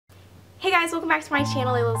Hey guys, welcome back to my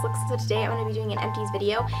channel, Leila's Looks. So today I'm going to be doing an empties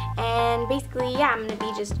video, and basically, yeah, I'm going to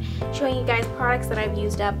be just showing you guys products that I've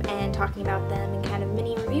used up and talking about them and kind of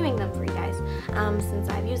mini reviewing them for you guys. Since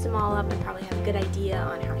I've used them all up, I probably have a good idea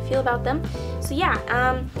on how to feel about them. So yeah,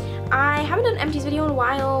 I haven't done an empties video in a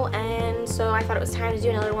while, and so I thought it was time to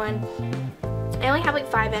do another one. I only have like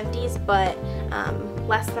 5 empties, but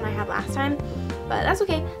less than I had last time. But that's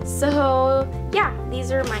okay. So yeah,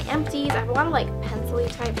 these are my empties. I have a lot of like pencil-y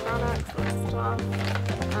type products and stuff,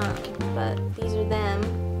 but these are them.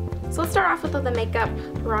 So let's start off with the makeup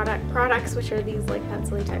products, which are these like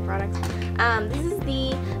pencil-y type products. This is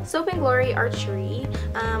the Soap & Glory Archery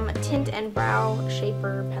Tint and Brow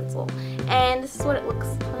Shaper Pencil, and this is what it looks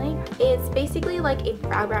like. It's basically like a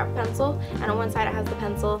brow pencil, and on one side it has the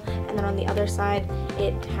pencil, and then on the other side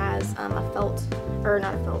it has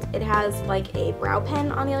it has like a brow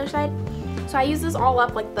pen on the other side. So I use this all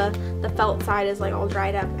up, like the felt side is like all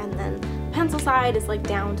dried up, and then the pencil side is like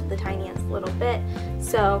down to the tiniest little bit.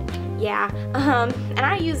 So yeah, and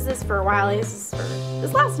I use this for a while. This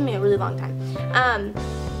lasted me a really long time.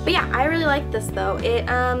 But yeah, I really like this though.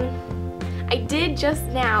 I did just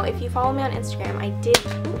now, if you follow me on Instagram, I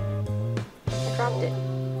dropped it.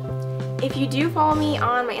 If you do follow me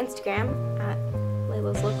on my Instagram, at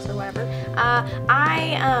Leila's Looks or whatever,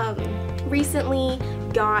 I recently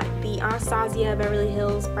got the Anastasia Beverly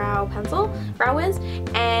Hills Brow Wiz,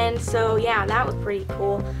 and so yeah, that was pretty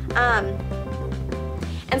cool.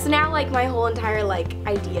 And so now like my whole entire like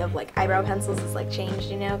idea of like eyebrow pencils is like changed,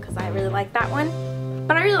 you know, because I really like that one.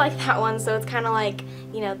 But I really like that one, so it's kind of like,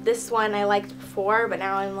 you know, this one I liked before, but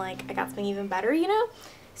now I'm like, I got something even better, you know?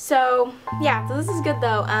 So yeah, so this is good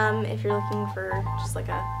though, if you're looking for just like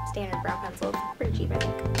a standard brow pencil. It's pretty cheap, I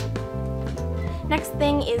think. Next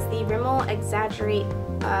thing is the Rimmel Exaggerate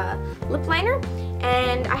lip liner,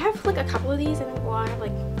 and I have like a couple of these. I think, well, I have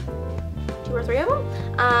like 2 or 3 of them.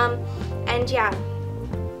 And yeah,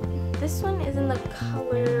 this one is in the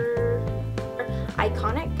color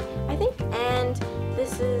Iconic, I think, and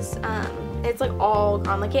this is it's like all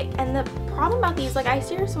gone, like it. And the problem about these, like I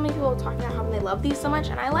hear so many people talking about how they love these so much,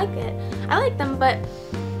 and I like them, but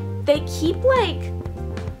they keep like,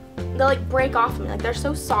 they'll like break off of me. Like they're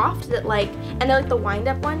so soft that like, and they're like the wind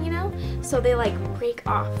up one, you know, so they like break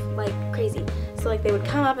off like crazy. So like they would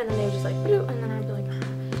come up and then they would just like, and then I'd be like,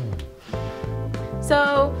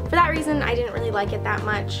 so for that reason I didn't really like it that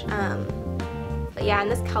much. But yeah, and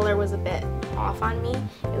this color was a bit off on me.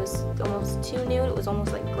 It was almost too nude. It was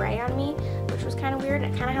almost like gray on me, which was kind of weird.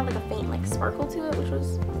 And it kind of had like a faint like sparkle to it, which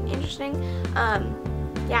was interesting.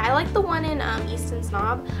 Yeah, I like the one in Easton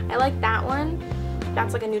Snob. I like that one.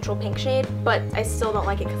 That's like a neutral pink shade, but I still don't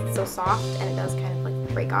like it because it's so soft and it does kind of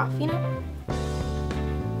like break off, you know? Oh.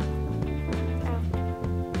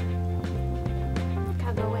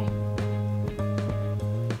 Kyle, go away.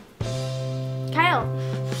 Kyle!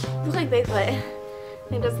 You look like Bigfoot.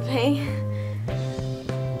 He does the thing.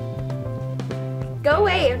 Go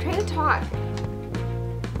away, I'm trying to talk.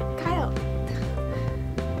 Kyle.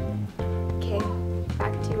 Okay,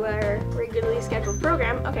 back to our regularly scheduled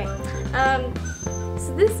program. Okay,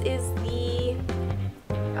 so this is the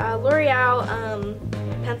L'Oreal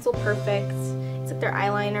Pencil Perfect. It's like their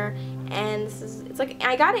eyeliner, and it's like,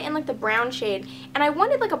 I got it in like the brown shade, and I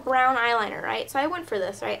wanted like a brown eyeliner, right? So I went for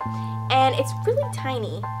this, right? And it's really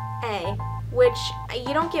tiny, which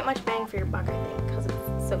you don't get much bang for your buck, I think, because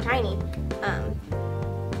it's so tiny.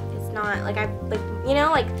 It's not like, you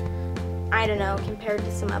know, like, I don't know, compared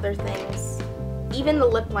to some other things. Even the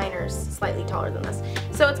lip liner's slightly taller than this,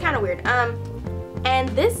 so it's kind of weird. And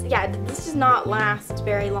this, yeah, this does not last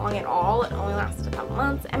very long at all. It only lasted a couple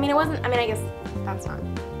months. I mean, I guess that's not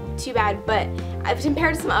too bad, but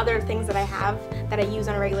compared to some other things that I have that I use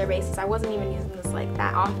on a regular basis, I wasn't even using this like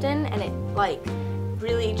that often, and it like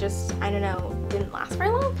really just, I don't know, didn't last very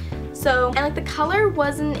long. So, and like the color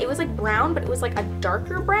wasn't, it was like brown, but it was like a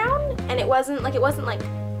darker brown, and it wasn't like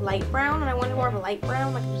light brown, and I wanted more of a light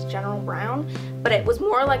brown, like just general brown, but it was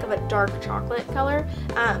more like of a dark chocolate color.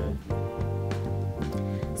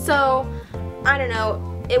 So, I don't know,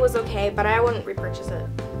 it was okay, but I wouldn't repurchase it.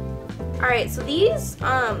 Alright, so these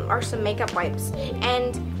are some makeup wipes,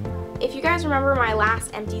 and if you guys remember my last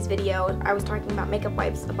empties video, I was talking about makeup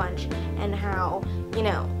wipes a bunch, and how, you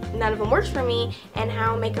know, none of them worked for me, and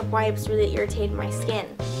how makeup wipes really irritated my skin.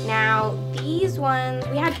 Now, these ones,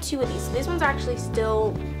 we had 2 of these, so these ones are actually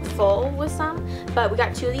still full with some, but we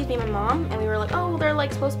got 2 of these, me and my mom, and we were like, oh, they're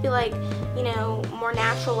like supposed to be like, you know, more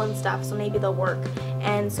natural and stuff, so maybe they'll work.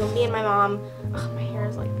 And so me and my mom, oh, my hair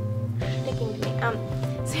is like sticking to me.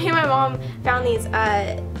 So me and my mom found these,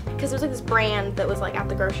 because it was like this brand that was like at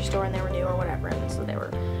the grocery store and they were new or whatever, and so they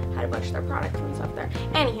had a bunch much their product and stuff there.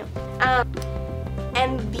 Anywho,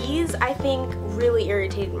 and these I think really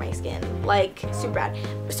irritated my skin, like super bad.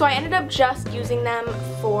 So I ended up just using them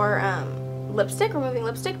for lipstick, removing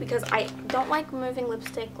lipstick, because I don't like removing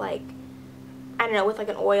lipstick like, I don't know, with like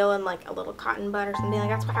an oil and like a little cotton bud or something. Like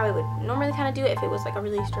that's how I would normally kind of do it if it was like a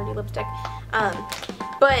really sturdy lipstick.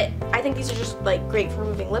 But I think these are just like great for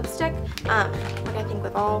removing lipstick. Like I think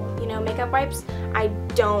with all, you know, makeup wipes, I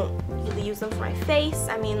don't really use them for my face.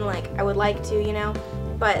 I mean, like I would like to, you know,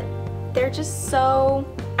 but they're just so,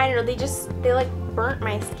 I don't know, they like burnt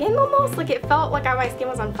my skin almost. Like it felt like my skin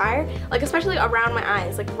was on fire, like especially around my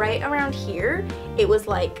eyes, like right around here, it was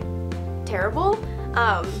like terrible.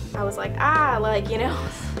 I was like, like, you know,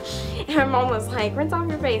 and my mom was like, rinse off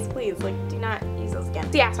your face, please, like, do not use those again.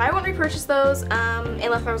 So yeah, so I won't repurchase those,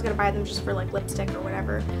 unless I was gonna buy them just for like lipstick or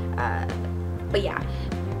whatever, but yeah.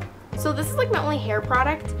 So this is like my only hair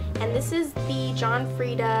product, and this is the John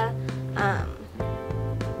Frieda,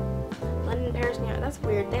 London, Paris, New York. That's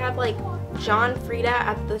weird. They have like John Frieda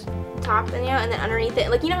at the top, and you know, and then underneath it,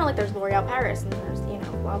 like, you know how like there's L'Oreal Paris, and there's, you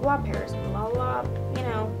know, blah blah Paris, blah blah, you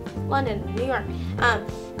know, London, New York.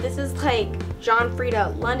 This is like John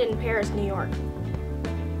Frieda, London, Paris, New York.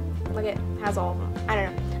 Look, it has all of them. I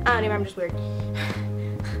don't know. Anyway, I'm just weird.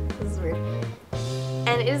 This is weird.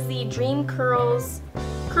 And it is the Dream Curls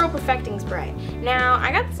Curl Perfecting Spray. Now,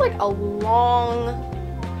 I got this like a long,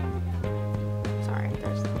 sorry,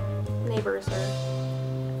 there's neighbors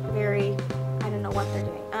are very, I don't know what they're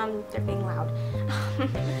doing. They're being loud.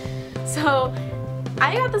 So,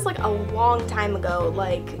 I got this like a long time ago,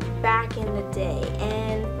 like back in the day,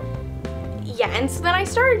 and yeah, and so then I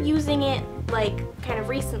started using it like kind of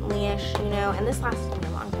recently-ish, you know, and this lasted me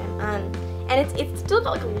a long time. And it's still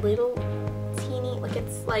got like a little teeny, like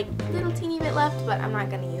it's like a little teeny bit left, but I'm not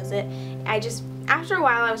gonna use it. I just, after a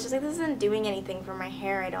while, I was just like, this isn't doing anything for my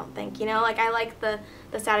hair, I don't think, you know, like I like the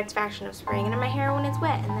satisfaction of spraying it in my hair when it's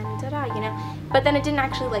wet, and then ta-da, you know, but then it didn't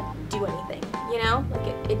actually like do anything, you know, like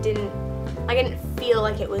it didn't, I didn't feel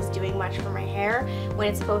like it was doing much for my hair when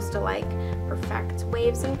it's supposed to like perfect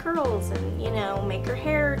waves and curls and, you know, make your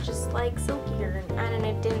hair just like silkier, and I don't know,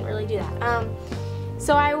 it didn't really do that.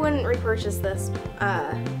 So I wouldn't repurchase this.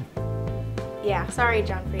 Yeah, sorry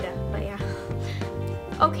John Frieda, but yeah.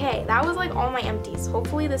 Okay, that was like all my empties.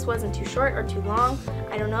 Hopefully this wasn't too short or too long.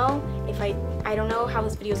 I don't know if I don't know how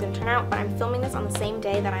this video is going to turn out, but I'm filming this on the same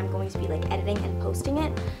day that I'm going to be like editing and posting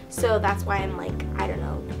it. So that's why I'm like, I don't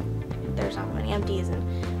know, there's not many empties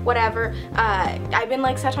and whatever. I've been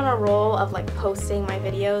like set on a roll of like posting my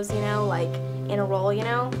videos, you know, like in a roll, you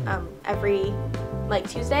know, every like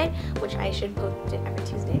Tuesday, which I should post it every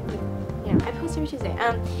Tuesday. You know, I post every Tuesday.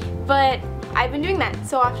 But I've been doing that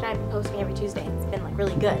so often. I've been posting every Tuesday. It's been like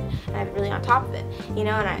really good, and I've been really on top of it, you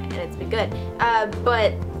know, and it's been good.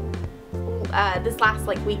 But this last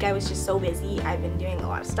like week I was just so busy. I've been doing a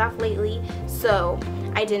lot of stuff lately, so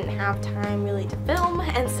I didn't have time really to film,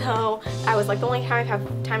 and so I was like, the only time I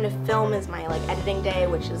have time to film is my like editing day,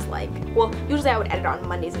 which is like, well, usually I would edit on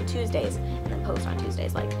Mondays and Tuesdays and then post on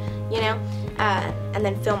Tuesdays, like, you know, and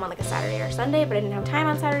then film on like a Saturday or Sunday, but I didn't have time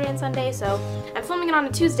on Saturday and Sunday, so I'm filming it on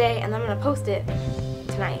a Tuesday, and then I'm gonna post it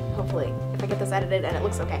tonight, hopefully, if I get this edited and it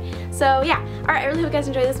looks okay. So yeah, alright, I really hope you guys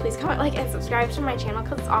enjoy this. Please comment, like, and subscribe to my channel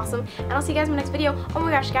because it's awesome, and I'll see you guys in my next video. Oh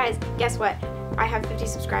my gosh, guys, guess what? I have 50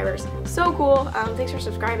 subscribers. So cool. Thanks for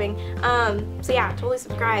subscribing. So yeah, totally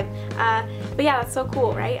subscribe. But yeah, that's so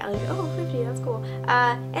cool, right? I'm like, oh, 50, that's cool.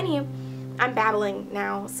 Anywho, I'm babbling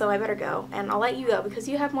now, so I better go, and I'll let you go because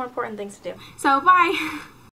you have more important things to do. So bye!